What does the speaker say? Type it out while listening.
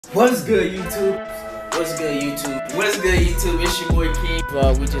What's good, YouTube? What's good, YouTube? What's good, YouTube? It's your boy King.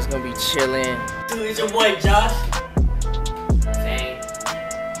 We just gonna be chilling. Dude, it's your boy Josh. Dang.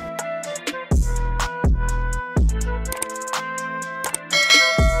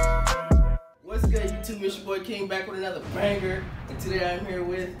 What's good, YouTube? It's your boy King back with another banger. And today I'm here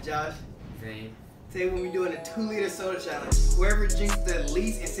with Josh. Dang. Today we'll be doing a 2-liter soda challenge. Whoever drinks the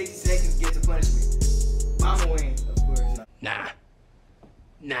least in 60 seconds gets a punishment. I'ma win, of course.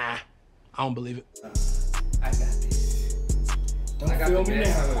 Nah, I don't believe it. I got this. Don't feel me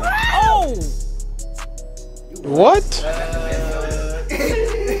now. Oh! What?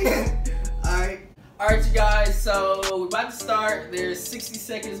 Alright, you guys, so we're about to start. There's 60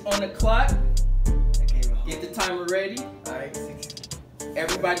 seconds on the clock. Get the timer ready. Alright, 60.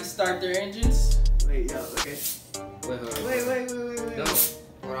 Everybody start their engines. Wait, yo, okay. Wait. No.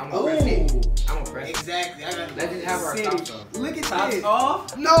 I'm Oh, gonna press it. Exactly. I got Let's just have our tops off. Look at tops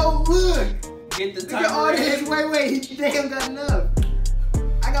off. No, look! Get the Look timer at all ready. this. Wait, he damn got enough.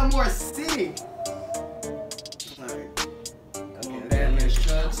 I got more sitting. Alright. Come on, Badlands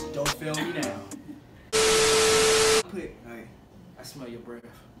Chugs. Don't fail me now. Alright. I smell your breath.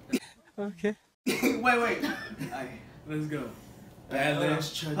 Okay. wait. Alright, let's go. Badlands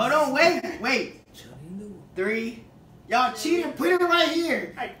Chugs. Hold on, wait. 3. Y'all cheated. Put it right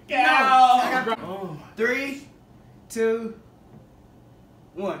here. No. 3, 2,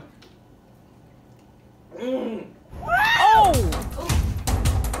 1. Oh!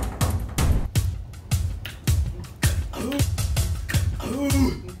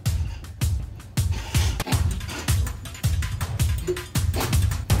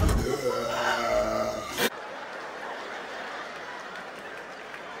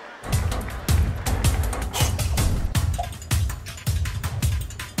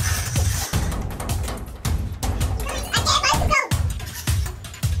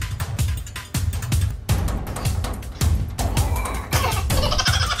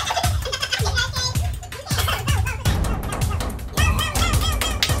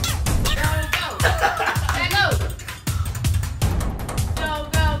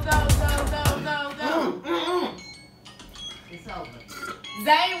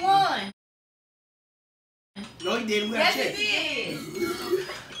 Zay won. No, he didn't. We Yes, got check. he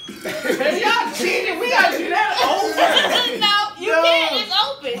Hey, y'all cheated. We gotta do that did. No, you can't. It's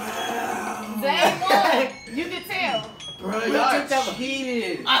open. Zay won. You can tell. Bro, y'all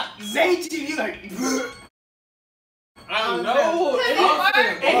cheated. Zay cheated. He's like, I know.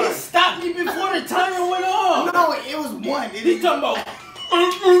 And he stopped me before the timer went off. no, it was 1. He talking about.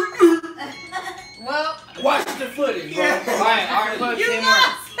 Well, Watch the footage, bro. Alright, put you 10 more.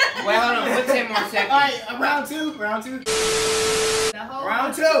 lost. Wait, hold on, put 10 more seconds. Alright, round 2. The whole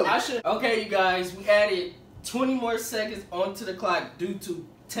Round 2. I should. Okay, you guys, we added 20 more seconds onto the clock due to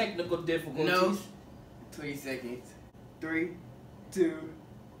technical difficulties. No. 20 seconds. 3, 2,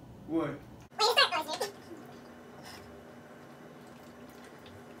 1.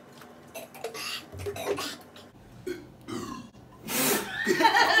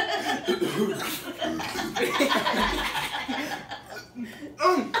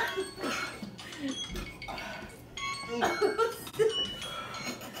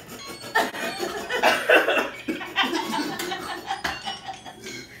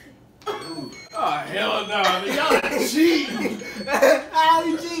 Oh, hell no. Y'all cheating. How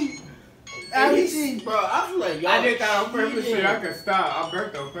you cheat? How you cheat? Bro, I feel like y'all I did that on purpose so cheating. I could stop. I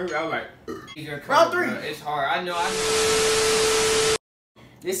burnt on purpose. I was like, Round 3. It's hard. I know.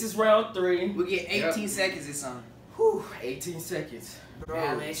 This is round 3. We get 18 seconds this time. Whew, 18 seconds. Bro.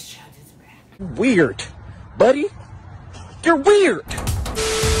 Yeah, let's try this back. Weird. Buddy, you're weird.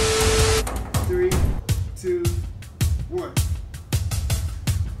 3, 2, 1.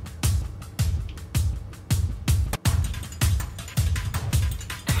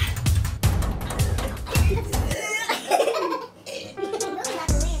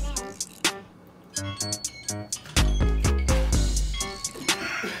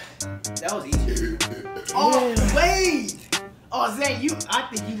 That was easy. Oh, wait! Oh, Zay, I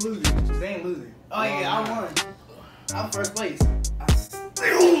think you losing. Zay ain't losing. Oh, yeah, I won. I'm first place.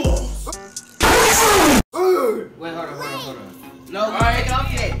 Wait, hold on. No, take it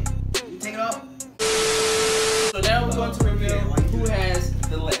off yet. You take it off? So now we're going to reveal who has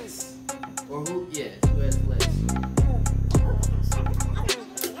the less. Or who has the less.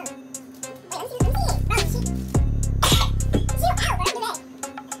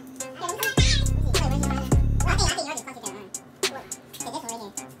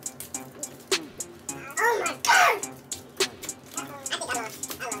 Oh my god!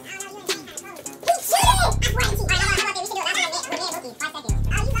 I think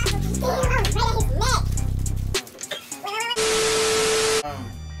I lost.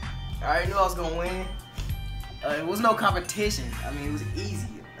 was gonna win. It was no competition. I mean, it was easy.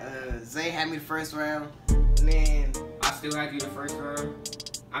 Zay had me the first round, and then I still had you the first round.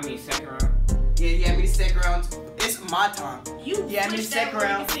 I mean, second round. yeah, he had me the second round. It's my time. You Yeah, I mean, switched that second where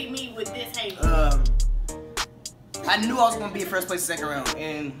round. you see me with this hater. I knew I was gonna be in first place second round,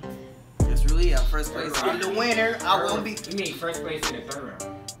 and that's really first place. I'm the winner. I won't be. You mean first place in the third round?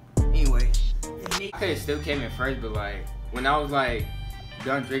 Anyway, I could have still came in first, but like when I was like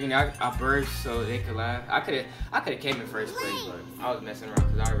done drinking, I burst so they could laugh. I could have came in first place, but I was messing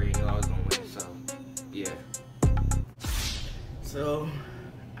around because I already knew I was gonna win. So yeah. So,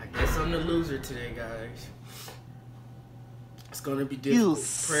 I guess I'm the loser today, guys. It's gonna be difficult.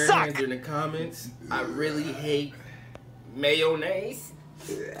 Prayer hands in the comments. I really hate mayonnaise.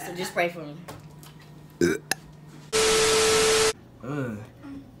 So just pray for me.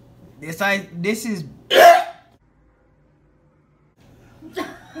 this is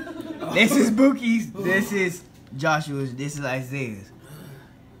this is Bookie's. This is Joshua's. This is Isaiah's.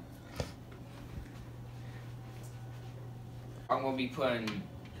 I'm gonna be putting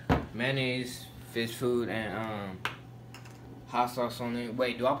mayonnaise, fish food, and hot sauce on it.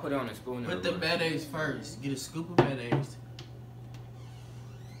 Wait, do I put it on a spoon? Put or the what? mayonnaise first. Get a scoop of mayonnaise.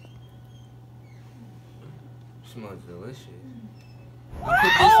 Smells delicious. I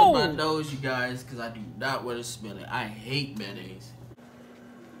put this on my nose, you guys, because I do not want to smell it. I hate mayonnaise.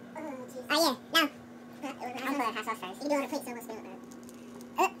 Oh yeah, no. I'm putting hot sauce first. You can do it on a plate, so we'll spill it.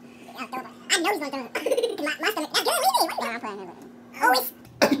 I know he's gonna throw it. My stomach. Now, girl, leave me. No, I'm putting it. Oh, it's.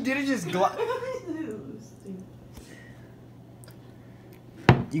 Did it just glide?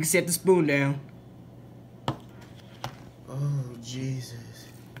 You can set the spoon down. Oh, Jesus.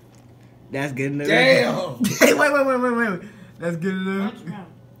 That's good enough. Damn! wait. That's good enough.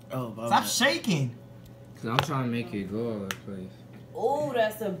 Oh, my Stop bad. shaking. Cause I'm trying to make it go all over the place. Oh,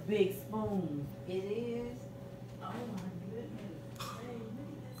 that's a big spoon. It is. Oh my goodness. Hey, look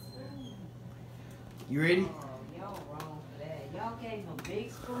at this spoon. You ready? Oh, y'all wrong for that. Y'all gave a big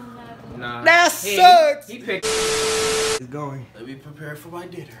spoon out. Nah. That Hey, sucks. He picked. It's going. Let me prepare for my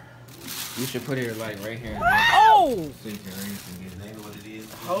dinner. You should put it like right here. Oh! So you can rinse and get it. They know what it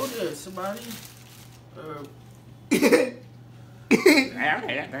is. Hold it, somebody.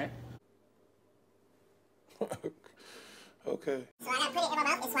 Okay. So I gotta put it in my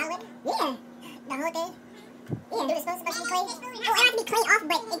mouth and swallow it? Yeah. The whole thing? Yeah, do it supposed to be clean? Oh, I have to be clean off,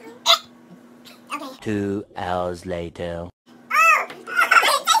 but it... Okay. 2 hours later. Oh! I didn't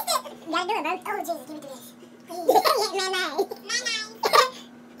taste it! You gotta do it, bro. Oh, Jesus, give it to this. Please. Yeah, man.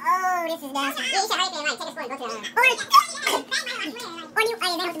 Oh, this is nasty. Yeah, you should hurry up and like, take a spoon and go to the... Or you... Oh, yeah,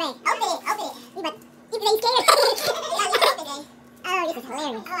 that was the Open it. You but... You play scared. Oh, this is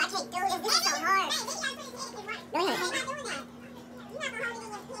hilarious. Oh, I can't do this. This is so hard. Go ahead.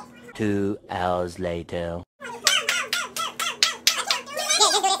 2 hours later. Yeah,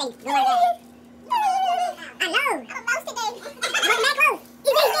 just do this thing. Go like that. I know. I'm most of it. Look back close.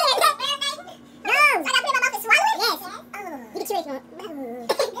 You really did it. No. So I gotta put it in my mouth and swallow it? Yes. Oh. You can chew it if you want.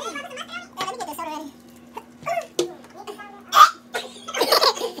 Let me get this soda ready.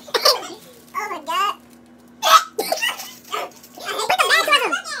 Oh my God. Put the bag towards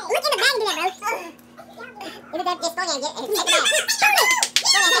him. Look in the bag and do that, bro. Give it that spoon and take the bag.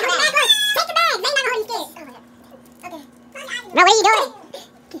 Take the bag. They not gonna hold you scared. Okay. Bro, what are you doing?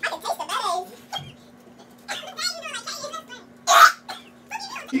 I can taste the mayonnaise.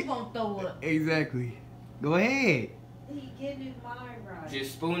 You gonna throw up. Exactly. Go ahead. He getting his mind right.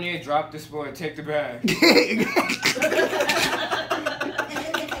 Just spoon it, drop the spoon, and take the bag.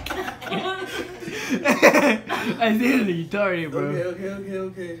 I did it. You retarded, bro.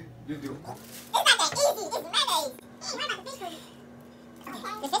 Okay. Just do it. It's not that easy. It's mayonnaise. What about the fish food? Okay.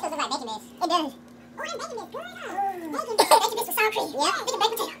 The fish food looks like bacon bits. It does. Oh, that bacon bits. Good. Bacon bits. Bacon bits with sour cream. Yeah. Look at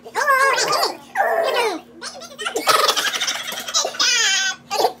baked potato. Oh, that's good. Bacon bits with sour cream.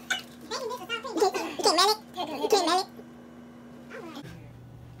 You can't man it. You can't man it.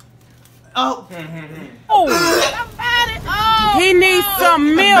 Oh. He needs some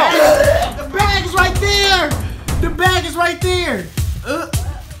milk. The bag is right there. The bag is right there.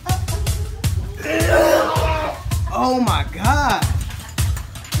 Oh my God.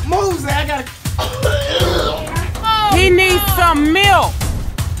 Move, Zach. I gotta. He needs some milk.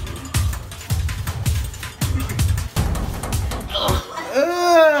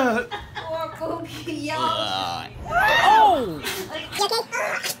 Poor Pookie, y'all. Oh! You okay?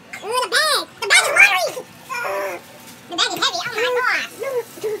 Ooh, the bag. The bag is watery. The bag is heavy. Oh my gosh.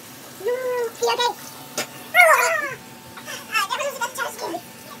 You okay?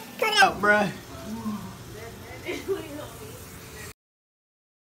 Cut it out. Oh, bruh.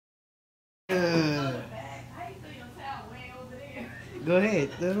 Go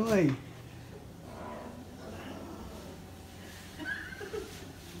ahead, throw it away.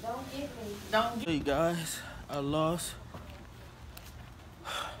 Don't get me. Don't get. Hey guys, I lost.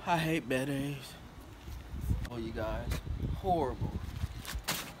 I hate bad days. Oh, you guys, horrible.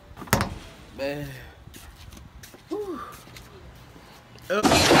 Man.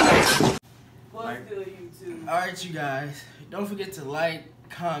 What's good, YouTube? Alright, you guys, don't forget to like,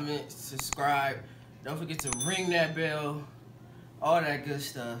 comment, subscribe. Don't forget to ring that bell, all that good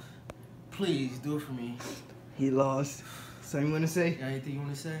stuff. Please do it for me. He lost. Something you want to say? Got anything you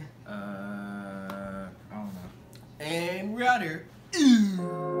want to say? I don't know. And we're out here.